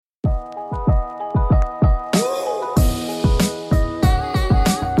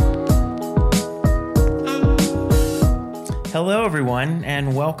Hello, everyone,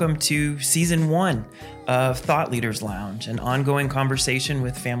 and welcome to Season 1 of Thought Leaders Lounge, an ongoing conversation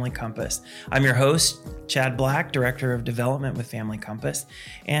with Family Compass. I'm your host, Chad Black, Director of Development with Family Compass,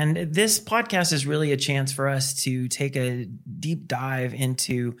 and this podcast is really a chance for us to take a deep dive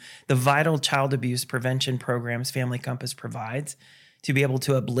into the vital child abuse prevention programs Family Compass provides, to be able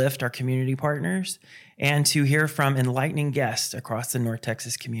to uplift our community partners, and to hear from enlightening guests across the North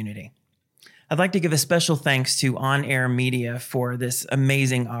Texas community. I'd like to give a special thanks to On Air Media for this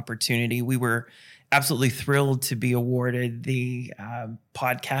amazing opportunity. We were absolutely thrilled to be awarded the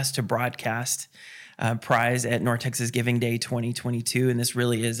Podcast to Broadcast prize at North Texas Giving Day 2022, and this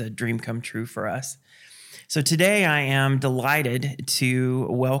really is a dream come true for us. So today I am delighted to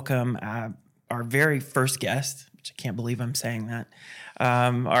welcome our very first guest, which I can't believe I'm saying that,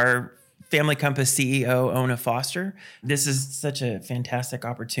 our Family Compass CEO, Ona Foster. This is such a fantastic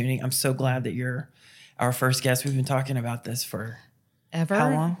opportunity. I'm so glad that you're our first guest. We've been talking about this for ever. How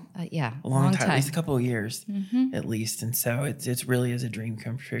long? Yeah, a long time. At least a couple of years, at least. And so it's really is a dream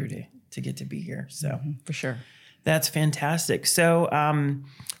come true to get to be here. So for sure, that's fantastic. So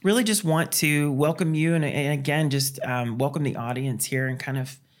really just want to welcome you and again just welcome the audience here and kind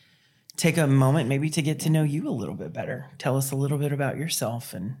of take a moment maybe to get to know you a little bit better. Tell us a little bit about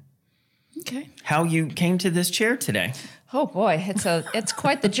yourself and how you came to this chair today. Oh boy, it's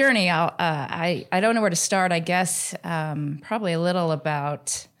quite the journey. I don't know where to start. I guess probably a little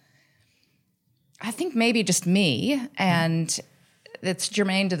about, I think maybe just me, and it's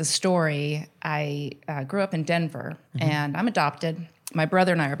germane to the story. I grew up in Denver, and I'm adopted. My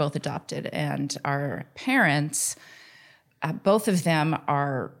brother and I are both adopted, and our parents, both of them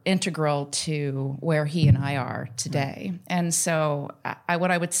are integral to where he and I are today. And so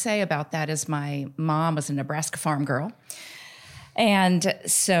what I would say about that is my mom was a Nebraska farm girl. And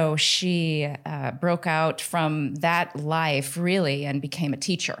so she broke out from that life really and became a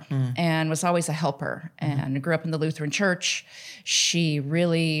teacher and was always a helper and grew up in the Lutheran church. She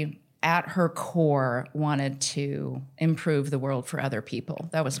really, at her core, wanted to improve the world for other people.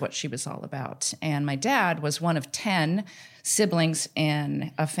 That was what she was all about. And my dad was one of 10 siblings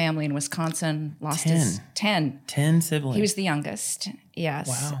in a family in Wisconsin. Lost 10 siblings. He was the youngest, yes.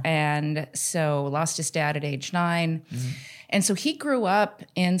 Wow. And so lost his dad at age 9. And so he grew up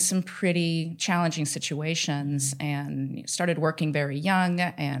in some pretty challenging situations and started working very young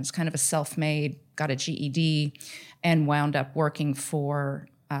and was kind of a self-made, got a GED, and wound up working for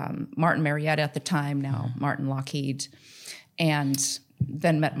Martin Marietta at the time, now Martin Lockheed, and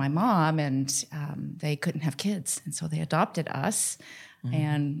then met my mom, and they couldn't have kids, and so they adopted us,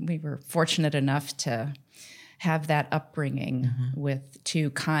 and we were fortunate enough to have that upbringing with two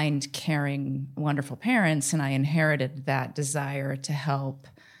kind, caring, wonderful parents, and I inherited that desire to help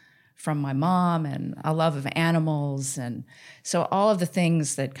from my mom and a love of animals. And so all of the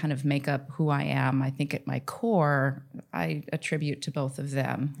things that kind of make up who I am, I think at my core, I attribute to both of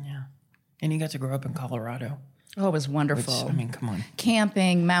them. Yeah. And you got to grow up in Colorado. Oh, it was wonderful. Which, I mean, come on.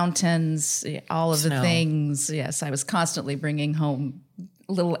 Camping, mountains, all of Snow. the things. Yes, I was constantly bringing home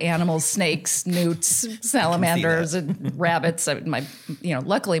little animals, snakes, newts, salamanders, and rabbits.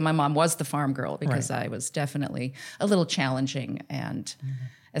 Luckily my mom was the farm girl because I was definitely a little challenging, and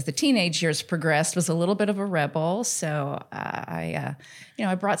as the teenage years progressed, was a little bit of a rebel. So I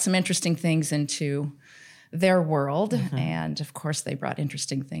brought some interesting things into their world, and of course they brought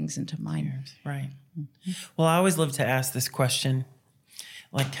interesting things into mine. Right. Well, I always love to ask this question,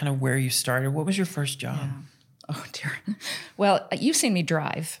 like kind of where you started. What was your first job? Yeah. Oh dear. Well, you've seen me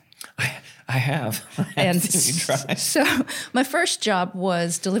drive. I have. And seen you drive. So my first job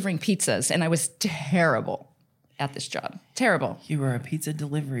was delivering pizzas, and I was terrible at this job. Terrible. You were a pizza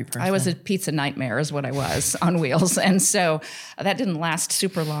delivery person. I was a pizza nightmare is what I was on wheels. And so that didn't last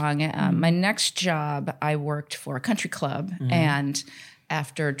super long. My next job, I worked for a country club, and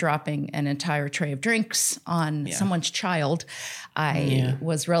after dropping an entire tray of drinks on someone's child, I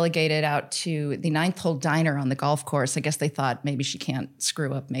was relegated out to the 9th hole diner on the golf course. I guess they thought maybe she can't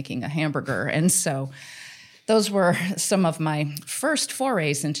screw up making a hamburger. And so those were some of my first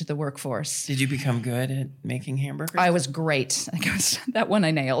forays into the workforce. Did you become good at making hamburgers? I was great. That one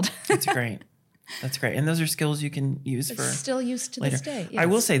I nailed. That's great. That's great. And those are skills you can use for still used to later. This day. Yes. I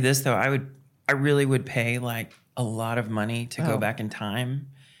will say this though, I really would pay like a lot of money to go back in time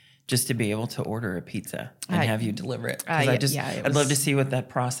just to be able to order a pizza and have you deliver it. Because I'd love to see what that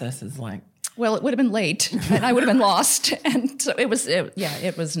process is like. Well, it would have been late, and I would have been lost, and so it was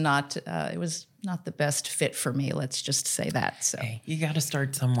not the best fit for me. Let's just say that. So hey, you got to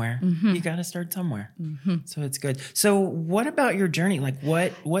start somewhere. You got to start somewhere. So it's good. So what about your journey? Like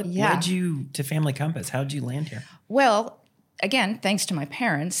what led you to Family Compass? How did you land here? Well, again, thanks to my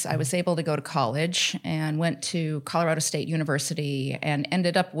parents, I was able to go to college and went to Colorado State University and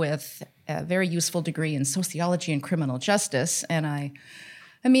ended up with a very useful degree in sociology and criminal justice. And I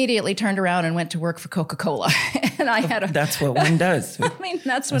immediately turned around and went to work for Coca-Cola. And I had That's what one does. I mean,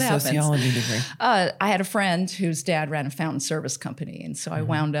 that's what happens. Sociology degree. I had a friend whose dad ran a fountain service company. And so I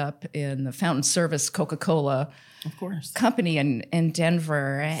wound up in the fountain service Coca-Cola Of course. company in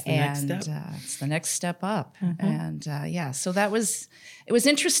Denver. next And step. it's the next step up. And so it was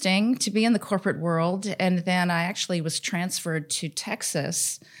interesting to be in the corporate world. And then I actually was transferred to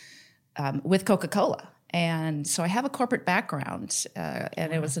Texas with Coca-Cola. And so I have a corporate background,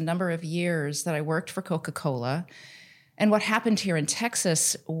 and it was a number of years that I worked for Coca-Cola. And what happened here in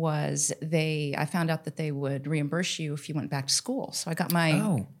Texas was I found out that they would reimburse you if you went back to school. So I got my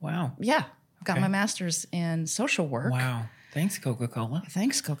Oh, wow. got my master's in social work. Wow. Thanks, Coca-Cola.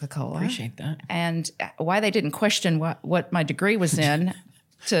 Thanks, Coca-Cola. Appreciate that. And why they didn't question what my degree was in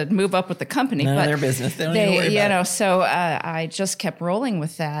to move up with the company. None of but their business. They don't even worry about it. So I just kept rolling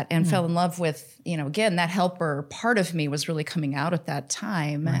with that and fell in love with, again, that helper part of me was really coming out at that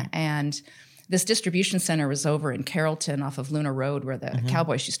time. Right. And this distribution center was over in Carrollton off of Luna Road where the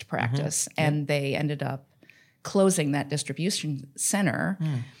Cowboys used to practice. And they ended up closing that distribution center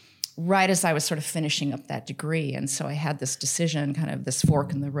right as I was sort of finishing up that degree. And so I had this decision, kind of this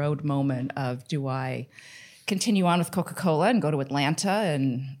fork in the road moment of, do I continue on with Coca-Cola and go to Atlanta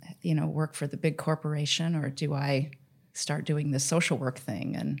and, work for the big corporation, or do I start doing this social work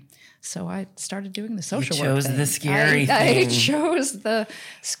thing? And so I started doing the social work chose thing. the scary I thing. chose the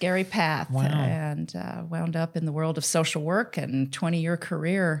scary path. Wow. And wound up in the world of social work and 20-year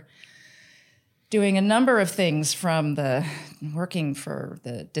career doing a number of things, from working for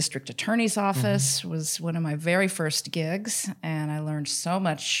the district attorney's office was one of my very first gigs. And I learned so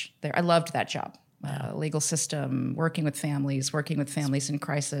much there. I loved that job. Legal system, working with families in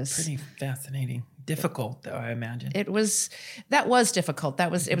crisis. Pretty fascinating. Difficult, though, I imagine. That was difficult.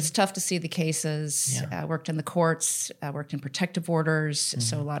 It was tough to see the cases. Yeah. I worked in the courts. I worked in protective orders,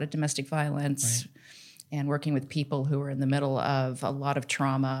 so a lot of domestic violence, and working with people who were in the middle of a lot of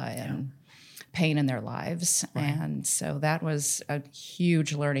trauma and pain in their lives. And so that was a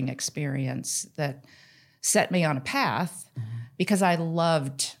huge learning experience that set me on a path because I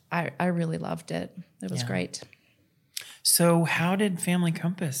really loved it. It was great. So how did Family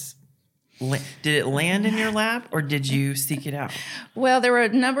Compass, did it land in your lap, or did you seek it out? Well, there were a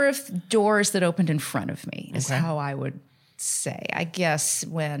number of doors that opened in front of me, is Okay. how I would say. I guess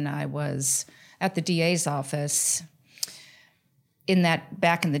when I was at the DA's office,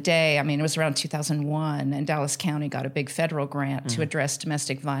 back in the day, it was around 2001, and Dallas County got a big federal grant to address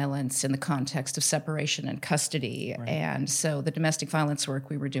domestic violence in the context of separation and custody. Right. And so the domestic violence work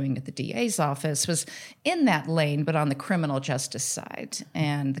we were doing at the DA's office was in that lane, but on the criminal justice side.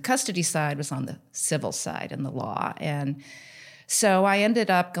 And the custody side was on the civil side in the law. And so I ended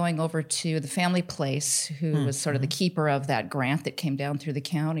up going over to the Family Place, who was sort of the keeper of that grant that came down through the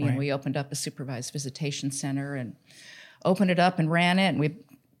county, and we opened up a supervised visitation center and opened it up and ran it, and we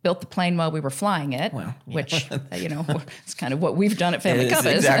built the plane while we were flying it, which, it's kind of what we've done at Family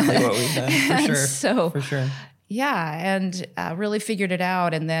Compass. Exactly what we've done, for sure. So, for sure. Yeah, and really figured it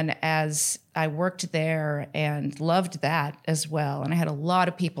out. And then as I worked there and loved that as well, and I had a lot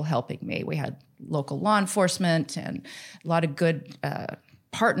of people helping me. We had local law enforcement and a lot of good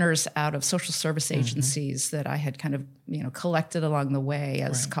partners out of social service agencies that I had kind of, collected along the way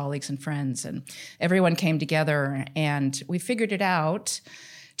as colleagues and friends. And everyone came together and we figured it out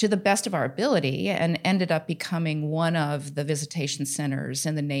to the best of our ability and ended up becoming one of the visitation centers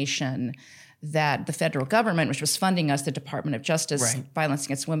in the nation that the federal government, which was funding us, the Department of Justice Violence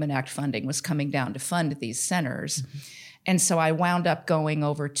Against Women Act funding, was coming down to fund these centers. And so I wound up going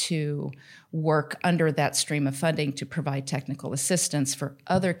over to work under that stream of funding to provide technical assistance for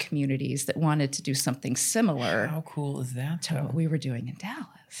other communities that wanted to do something similar. How cool is that? To what we were doing in Dallas.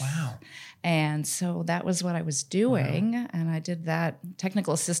 Wow. And so that was what I was doing. And I did that.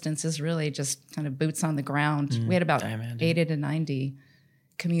 Technical assistance is really just kind of boots on the ground. We had about 80 to 90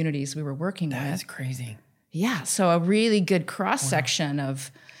 communities we were working with. That is crazy. Yeah. So a really good cross-section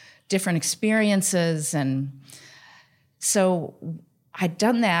of different experiences. And so I'd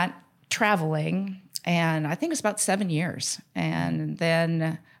done that traveling, and I think it was about 7 years. And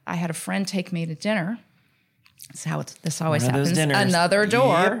then I had a friend take me to dinner. That's how this always happens. Another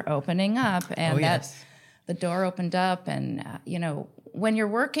door opening up, and the door opened up. And when you're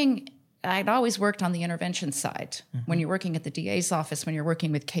working, I'd always worked on the intervention side. When you're working at the DA's office, when you're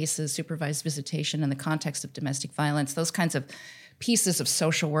working with cases, supervised visitation in the context of domestic violence, those kinds of pieces of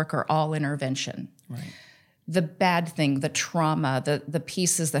social work are all intervention. Right. the bad thing, the trauma, the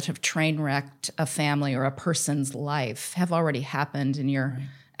pieces that have train wrecked a family or a person's life have already happened, and you're,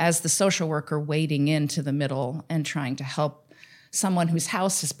 as the social worker, wading into the middle and trying to help someone whose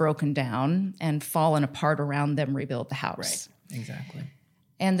house has broken down and fallen apart around them rebuild the house. Right, exactly.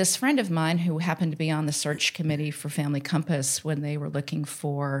 And this friend of mine who happened to be on the search committee for Family Compass when they were looking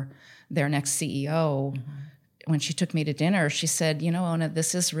for their next CEO, when she took me to dinner, she said, Ona,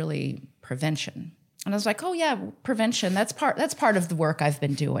 this is really prevention. And I was like, oh yeah, prevention, that's part of the work I've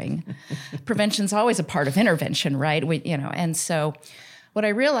been doing. Prevention's always a part of intervention, right? And so what I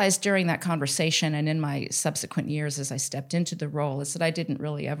realized during that conversation and in my subsequent years as I stepped into the role is that I didn't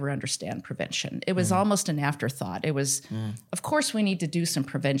really ever understand prevention. It was almost an afterthought. It was, of course, we need to do some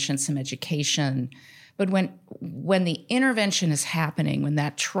prevention, some education. But when the intervention is happening, when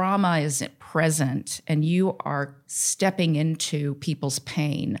that trauma is present and you are stepping into people's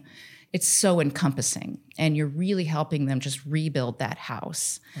pain, it's so encompassing. And you're really helping them just rebuild that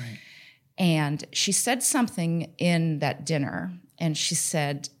house. Right. And she said something in that dinner. And she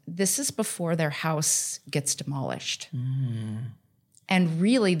said, this is before their house gets demolished. And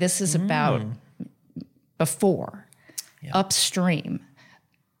really, this is about before, upstream,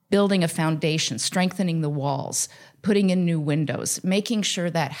 building a foundation, strengthening the walls, putting in new windows, making sure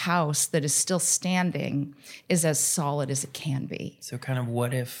that house that is still standing is as solid as it can be. So kind of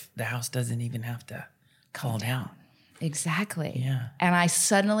what if the house doesn't even have to fall down? Exactly. Yeah. And I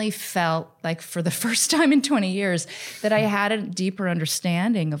suddenly felt like for the first time in 20 years that I had a deeper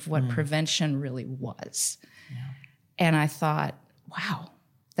understanding of what prevention really was. Yeah. And I thought, wow,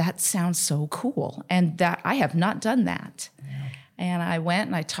 that sounds so cool. And that I have not done that. Yeah. And I went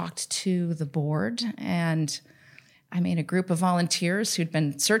and I talked to the board, and I mean, a group of volunteers who'd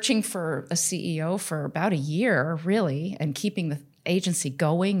been searching for a CEO for about a year, really, and keeping the agency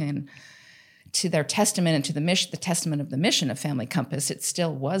going. And to their testament and to the mission, the testament of the mission of Family Compass, it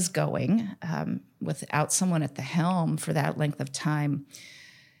still was going without someone at the helm for that length of time.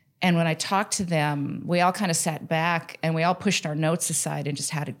 And when I talked to them, we all kind of sat back and we all pushed our notes aside and just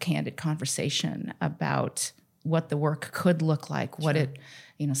had a candid conversation about what the work could look like, what it,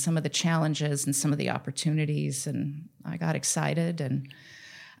 some of the challenges and some of the opportunities. And I got excited, and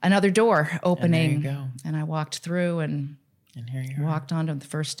another door opening. And there you go. And I walked through and here you walked on to the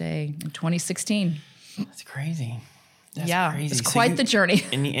first day in 2016. That's crazy. That's crazy. It's quite the journey.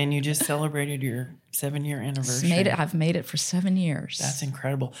 And you just celebrated your 7-year anniversary. I've made it for 7 years. That's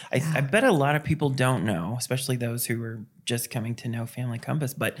incredible. I bet a lot of people don't know, especially those who are just coming to know Family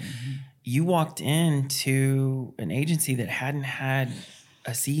Compass, but you walked into an agency that hadn't had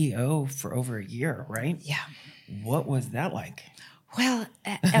a CEO for over a year, right? Yeah. What was that like? Well,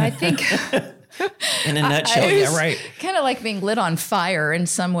 and I think in a nutshell, yeah, right. Kind of like being lit on fire in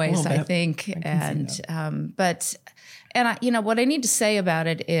some ways, I think. But what I need to say about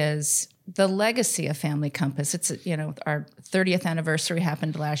it is the legacy of Family Compass. It's, our 30th anniversary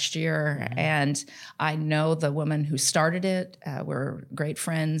happened last year, and I know the woman who started it. We're great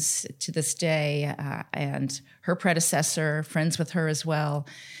friends to this day, and her predecessor, friends with her as well.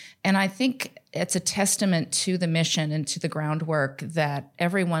 And I think it's a testament to the mission and to the groundwork that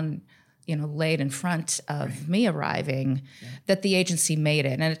everyone, laid in front of me arriving, that the agency made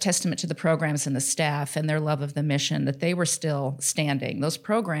it, and a testament to the programs and the staff and their love of the mission, that they were still standing. Those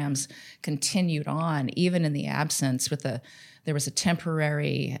programs continued on, even in the absence there was a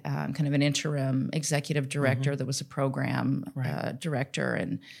temporary kind of an interim executive director that was a program director,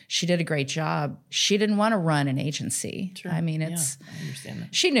 and she did a great job. She didn't want to run an agency. Sure. I mean, I understand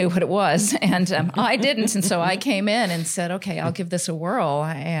that. She knew what it was, and I didn't. And so I came in and said, okay, I'll give this a whirl,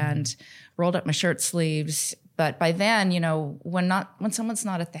 and rolled up my shirt sleeves. But by then, when someone's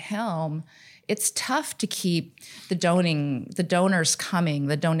not at the helm, it's tough to keep the donors coming,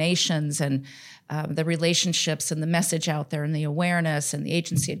 the donations, and the relationships and the message out there and the awareness. And the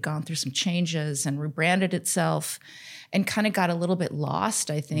agency had gone through some changes and rebranded itself and kind of got a little bit lost,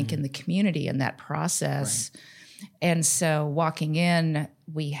 I think, in the community in that process. Right. And so walking in,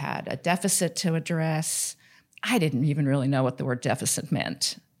 we had a deficit to address. I didn't even really know what the word deficit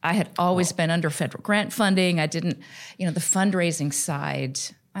meant. I had always been under federal grant funding. I didn't, the fundraising side,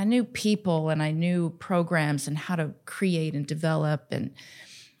 I knew people and I knew programs and how to create and develop and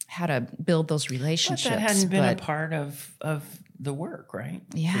how to build those relationships. But that hadn't been a part of the work, right?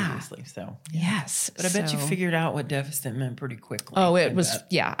 Yeah. Previously, so. Yes. But I bet you figured out what deficit meant pretty quickly. Oh, it was,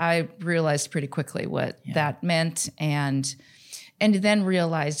 I realized pretty quickly what that meant. And And then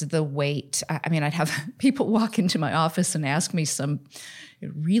realized the weight. I mean, I'd have people walk into my office and ask me some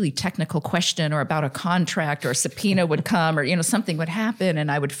really technical question or about a contract, or a subpoena would come, or, something would happen.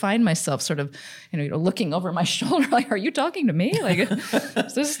 And I would find myself sort of, looking over my shoulder, like, are you talking to me? Like,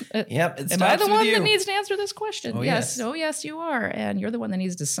 is this, am I the one that needs to answer this question? Oh, yes. Oh, yes, you are. And you're the one that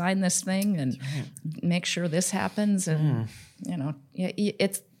needs to sign this thing and make sure this happens. And,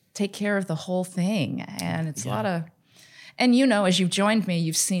 it's take care of the whole thing. And it's a lot of, and as you've joined me,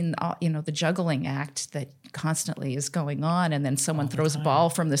 you've seen, the juggling act that constantly is going on, and then someone throws a ball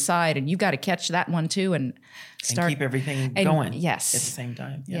from the side, and you've got to catch that one too, and start keep everything going. Yes, at the same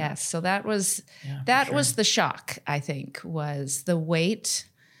time. Yeah. Yes, so that was was the shock. I think was the weight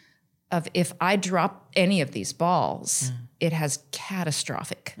of, if I drop any of these balls, it has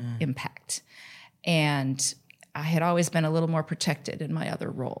catastrophic impact, and I had always been a little more protected in my other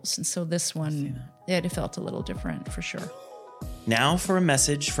roles, and so this one it felt a little different for sure. Now for a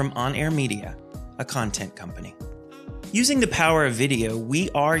message from On Air Media, a content company. Using the power of video, we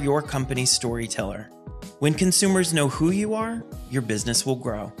are your company's storyteller. When consumers know who you are, your business will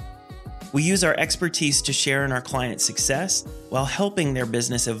grow. We use our expertise to share in our clients' success while helping their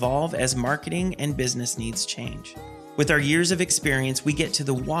business evolve as marketing and business needs change. With our years of experience, we get to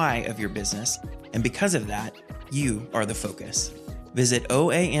the why of your business, and because of that, you are the focus. Visit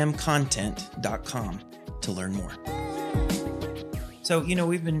oamcontent.com to learn more. So,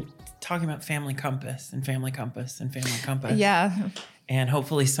 we've been talking about Family Compass and Family Compass and Family Compass. Yeah. And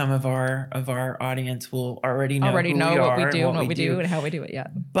hopefully some of our audience will already know what we do and what we do and how we do it. Yeah.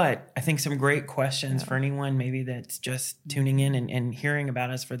 But I think some great questions for anyone maybe that's just tuning in and hearing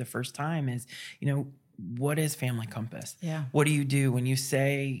about us for the first time is, what is Family Compass? Yeah. What do you do when you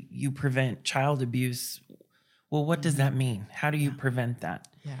say you prevent child abuse? Well, what does that mean? How do you prevent that?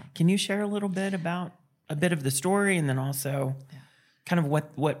 Yeah. Can you share a little bit about a bit of the story, and then also kind of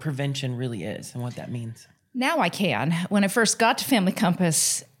what prevention really is and what that means? Now I can. When I first got to Family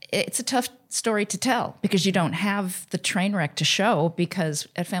Compass, it's a tough story to tell because you don't have the train wreck to show, because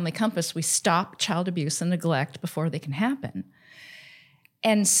at Family Compass, we stop child abuse and neglect before they can happen.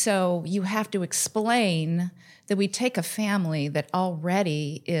 And so you have to explain that we take a family that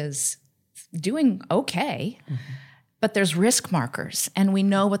already is doing okay, but there's risk markers, and we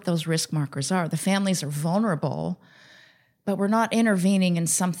know what those risk markers are. The families are vulnerable, but we're not intervening in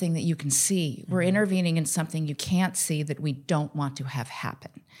something that you can see. We're intervening in something you can't see that we don't want to have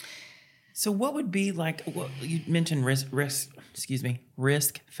happen. So what would be you mentioned risk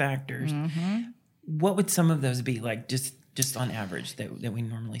factors. What would some of those be, like just on average that we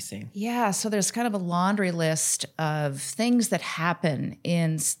normally see? Yeah, so there's kind of a laundry list of things that happen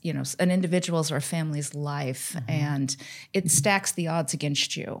in, an individual's or a family's life, and it stacks the odds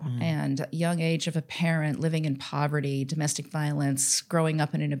against you. And young age of a parent living in poverty, domestic violence, growing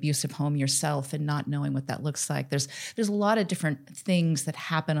up in an abusive home yourself and not knowing what that looks like. There's a lot of different things that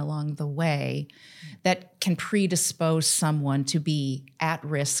happen along the way that can predispose someone to be at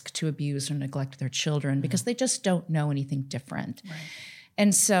risk to abuse or neglect their children because they just don't know anything different. Right.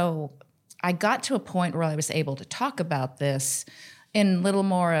 And so I got to a point where I was able to talk about this in a little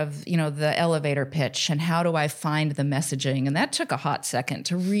more of, the elevator pitch and how do I find the messaging. And that took a hot second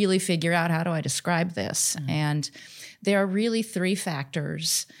to really figure out, how do I describe this? And there are really 3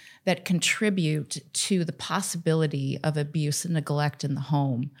 factors that contribute to the possibility of abuse and neglect in the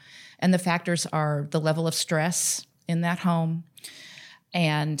home. And the factors are the level of stress in that home.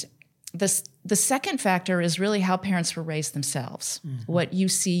 And the second factor is really how parents were raised themselves. What you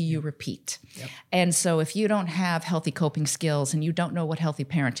see, you repeat. Yep. And so if you don't have healthy coping skills and you don't know what healthy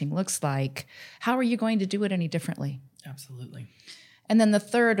parenting looks like, how are you going to do it any differently? Absolutely. And then the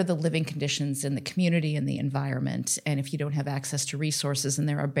third are the living conditions in the community and the environment. And if you don't have access to resources and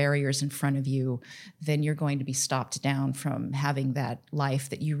there are barriers in front of you, then you're going to be stopped down from having that life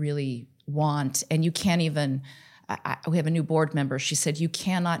that you really want. And you can't even, we have a new board member. She said, you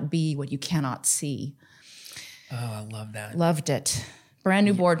cannot be what you cannot see. Oh, I love that. Loved it. Brand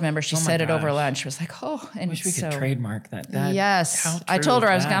new board member. She said it over lunch. She was like, oh. And I wish we could trademark that. Yes. I told her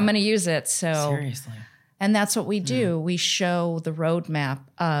I'm going to use it. So seriously. And that's what we do. We show the roadmap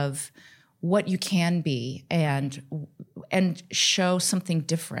of what you can be and show something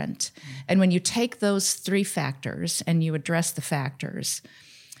different. And when you take those 3 factors and you address the factors,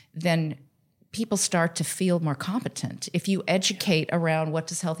 then people start to feel more competent. If you educate around what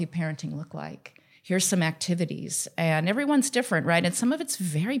does healthy parenting look like, here's some activities. And everyone's different, right? And some of it's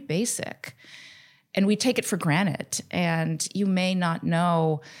very basic. And we take it for granted. And you may not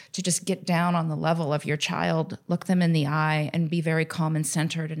know to just get down on the level of your child, look them in the eye, and be very calm and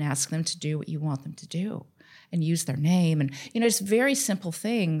centered and ask them to do what you want them to do. and use their name. And, just very simple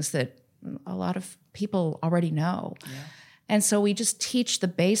things that a lot of people already know. Yeah. And so we just teach the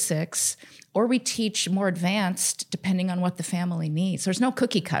basics, or we teach more advanced depending on what the family needs. There's no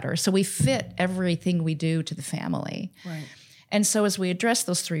cookie cutter. So we fit everything we do to the family. Right. And so as we address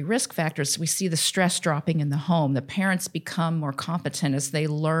those 3 risk factors, we see the stress dropping in the home. The parents become more competent as they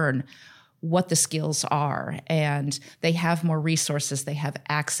learn what the skills are, and they have more resources. They have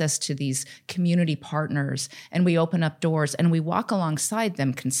access to these community partners, and we open up doors and we walk alongside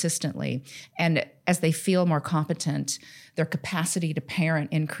them consistently. And as they feel more competent, their capacity to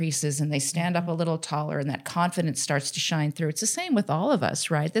parent increases and they stand up a little taller, and that confidence starts to shine through. It's the same with all of us,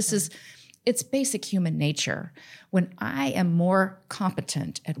 right? It's basic human nature. When I am more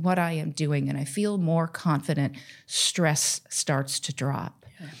competent at what I am doing and I feel more confident, stress starts to drop.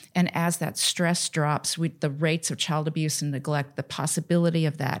 And as that stress drops, the rates of child abuse and neglect, the possibility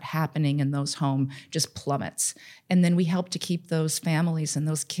of that happening in those homes just plummets. And then we help to keep those families and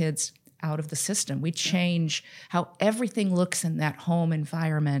those kids out of the system. We change how everything looks in that home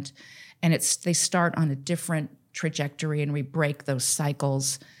environment, and they start on a different trajectory, and we break those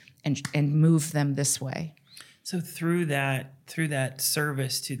cycles and move them this way. So through that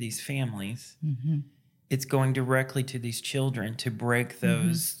service to these families, it's going directly to these children to break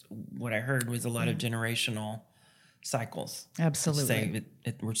those, what I heard was a lot of generational cycles. Absolutely. Say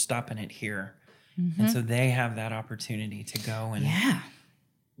we're stopping it here. And so they have that opportunity to go and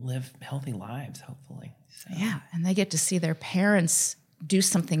live healthy lives, hopefully. So. Yeah, and they get to see their parents do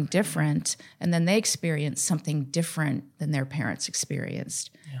something different, and then they experience something different than their parents experienced.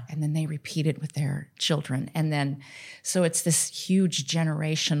 Yeah. And then they repeat it with their children. And then, so it's this huge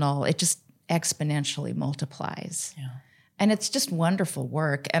generational, it just exponentially multiplies. Yeah. And it's just wonderful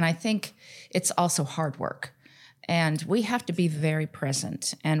work. And I think it's also hard work. And we have to be very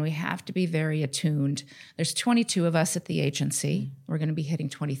present, and we have to be very attuned. There's 22 of us at the agency. We're going to be hitting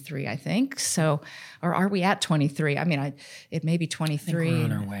 23, I think. So, or are we at 23? I mean, it may be 23. I think we're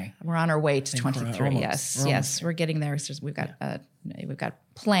on our way. We're on our way to 23. Almost. Yes, we're getting there. So we've got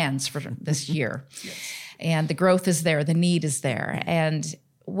plans for this year, and the growth is there. The need is there, and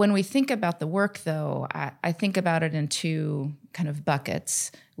when we think about the work, though, I think about it in 2 kind of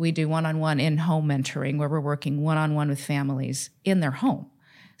buckets. We do one-on-one in-home mentoring, where we're working one-on-one with families in their home.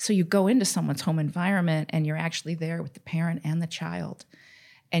 So you go into someone's home environment and you're actually there with the parent and the child,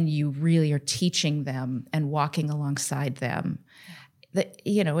 and you really are teaching them and walking alongside them.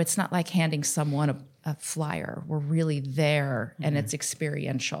 It's not like handing someone a flyer. We're really there, and it's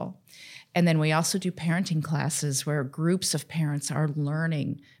experiential. And then we also do parenting classes where groups of parents are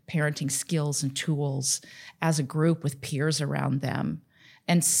learning parenting skills and tools as a group with peers around them.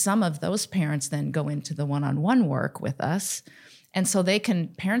 And some of those parents then go into the one-on-one work with us. And so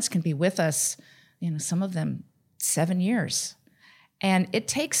parents can be with us, some of them 7 years. And it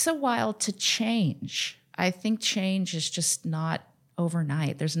takes a while to change. I think change is just not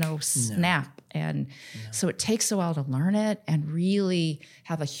overnight. There's no snap. And so it takes a while to learn it and really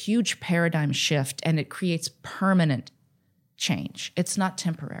have a huge paradigm shift, and it creates permanent change. It's not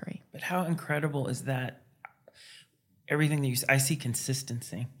temporary. But how incredible is that? Everything that I see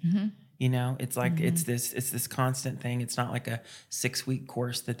consistency. It's like it's this constant thing. It's not like a 6-week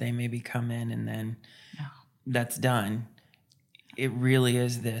course that they maybe come in and then that's done. It really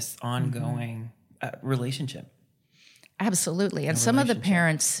is this ongoing relationship. Absolutely. And some of the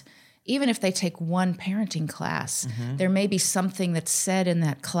parents, even if they take one parenting class, there may be something that's said in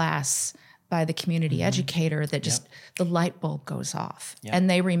that class by the community educator that just the light bulb goes off and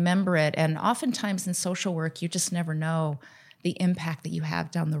they remember it. And oftentimes in social work, you just never know the impact that you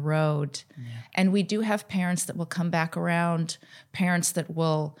have down the road. Yeah. And we do have parents that will come back around, parents that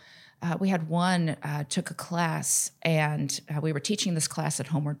will, we had one took a class, and we were teaching this class at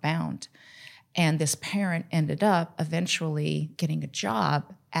Homeward Bound. And this parent ended up eventually getting a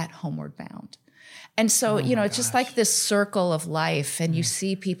job at Homeward Bound. And so, it's just like this circle of life, and you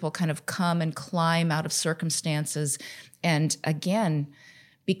see people kind of come and climb out of circumstances and, again,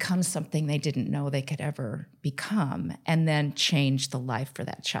 become something they didn't know they could ever become, and then change the life for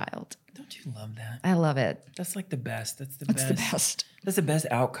that child. Don't you love that? I love it. That's like the best. That's the best. That's the best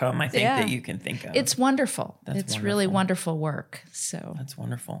outcome, I think, that you can think of. It's wonderful. It's really wonderful work. So that's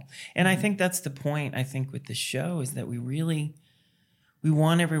wonderful. And I think that's the point, I think, with the show, is that we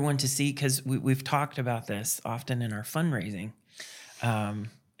want everyone to see, because we've talked about this often in our fundraising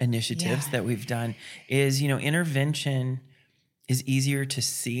initiatives that we've done, is, intervention is easier to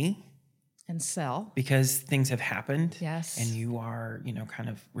see and sell because things have happened. Yes. And you are, kind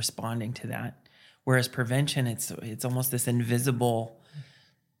of responding to that. Whereas prevention, it's almost this invisible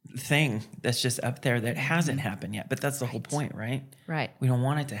thing that's just up there that hasn't happened yet. But that's the whole point, right? Right. We don't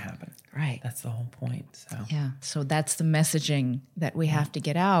want it to happen. Right. That's the whole point. So Yeah. So that's the messaging that we have to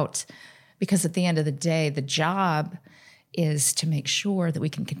get out, because at the end of the day, the job is to make sure that we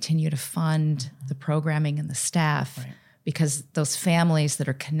can continue to fund the programming and the staff, because those families that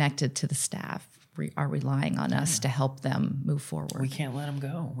are connected to the staff are relying on us to help them move forward. we can't let them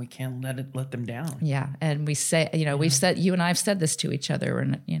go. We can't let them down. Yeah. And we say, we've said, you and I have said this to each other,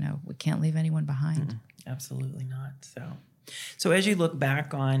 and, we can't leave anyone behind. Absolutely not. So as you look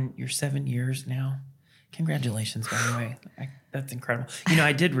back on your 7 years now, congratulations, by the way. That's incredible.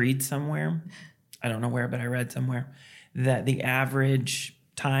 I did read somewhere, I don't know where, but I read somewhere that the average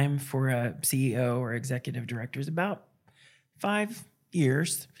time for a CEO or executive director is about 5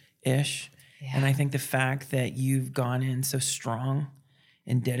 years-ish. Yeah. And I think the fact that you've gone in so strong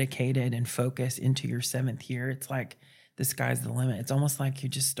and dedicated and focused into your 7th year, it's like the sky's the limit. It's almost like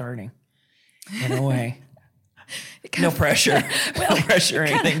you're just starting in a way. No pressure, no pressure or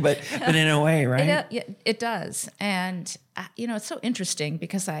anything, but in a way, right? It does. And, it's so interesting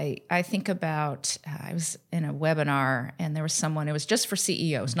because I think about, I was in a webinar and there was someone, it was just for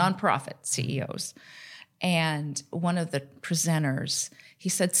CEOs, nonprofit CEOs. And one of the presenters, he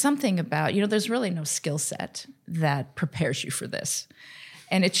said something about, there's really no skill set that prepares you for this.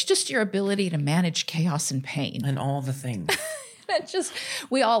 And it's just your ability to manage chaos and pain. And all the things.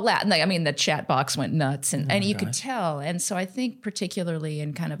 We all laughed. The chat box went nuts, and you could tell. And so I think particularly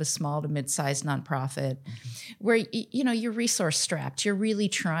in kind of a small to mid-sized nonprofit where, you're resource strapped, you're really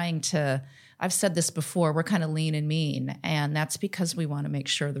trying to, I've said this before, we're kind of lean and mean. And that's because we want to make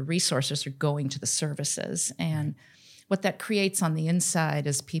sure the resources are going to the services. And what that creates on the inside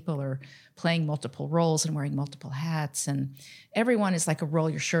is people are playing multiple roles and wearing multiple hats. And everyone is like a roll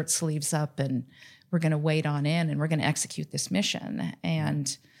your shirt sleeves up and we're going to wait on in and we're going to execute this mission.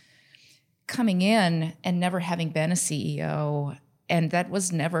 And coming in and never having been a CEO, and that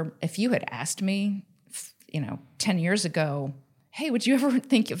was never, if you had asked me, 10 years ago, hey, would you ever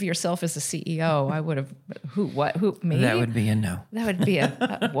think of yourself as a CEO? I would have, who, me? That would be a no. That would be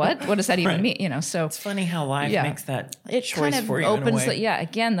a what? What does that even mean? So it's funny how life makes that it choice kind of for you opens in a way.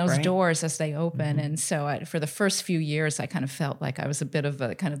 again, those doors as they open. And so for the first few years, I kind of felt like I was a bit of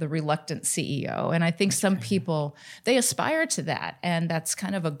a kind of the reluctant CEO. And I think some people, they aspire to that, and that's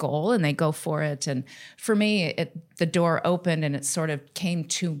kind of a goal, and they go for it. And for me, the door opened and it sort of came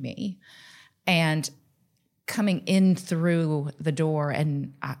to me. And coming in through the door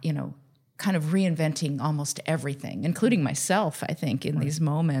and, kind of reinventing almost everything, including myself, I think, in these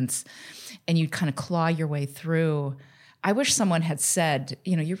moments, and you kind of claw your way through. I wish someone had said,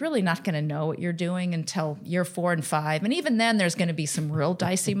 you're really not going to know what you're doing until year 4 and 5. And even then there's going to be some real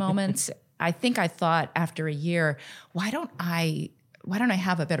dicey moments. I think I thought after a year, why don't I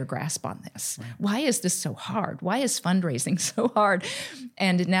have a better grasp on this? Right. Why is this so hard? Why is fundraising so hard?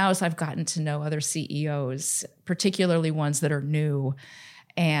 And now as I've gotten to know other CEOs, particularly ones that are new,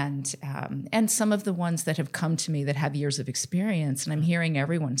 and some of the ones that have come to me that have years of experience, and I'm hearing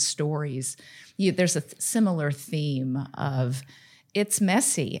everyone's stories, there's a similar theme of it's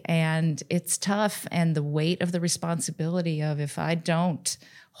messy and it's tough, and the weight of the responsibility of if I don't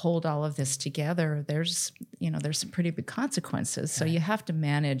hold all of this together, there's some pretty big consequences. So you have to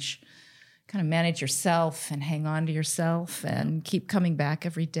manage yourself and hang on to yourself and keep coming back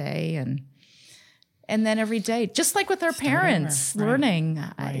every day. And then every day, just like with our parents, learning,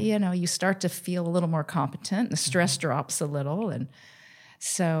 you start to feel a little more competent, the stress drops a little. And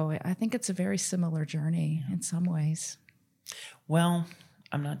so I think it's a very similar journey in some ways. Well,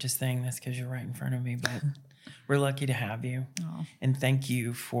 I'm not just saying this because you're right in front of me, but we're lucky to have you. Oh. And thank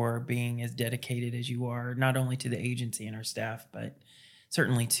you for being as dedicated as you are, not only to the agency and our staff, but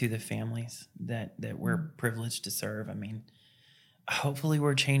certainly to the families that we're privileged to serve. I mean, hopefully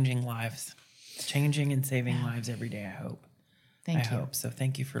we're changing lives, changing and saving lives every day, I hope. Thank you. I hope. So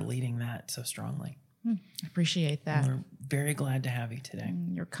thank you for leading that so strongly. I appreciate that. And we're very glad to have you today.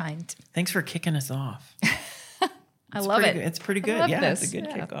 You're kind. Thanks for kicking us off. I love it. It's pretty good. Yeah, this. It's a good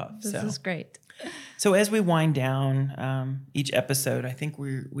kickoff. This is great. So as we wind down each episode, I think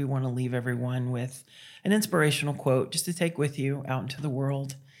we want to leave everyone with an inspirational quote just to take with you out into the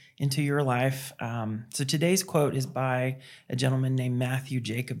world, into your life. So today's quote is by a gentleman named Matthew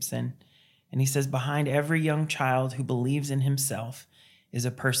Jacobson. And he says, behind every young child who believes in himself is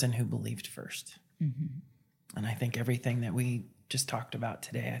a person who believed first. Mm-hmm. And I think everything that we just talked about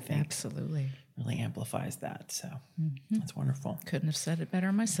today, I think absolutely really amplifies that. So that's wonderful. Couldn't have said it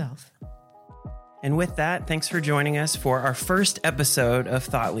better myself. And with that, thanks for joining us for our first episode of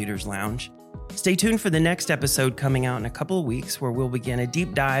Thought Leaders Lounge. Stay tuned for the next episode coming out in a couple of weeks, where we'll begin a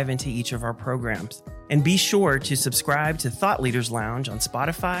deep dive into each of our programs. And be sure to subscribe to Thought Leaders Lounge on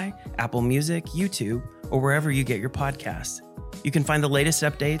Spotify, Apple Music, YouTube, or wherever you get your podcasts. You can find the latest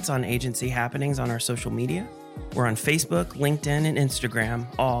updates on agency happenings on our social media. We're on Facebook, LinkedIn, and Instagram,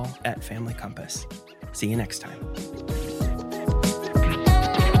 all at Family Compass. See you next time.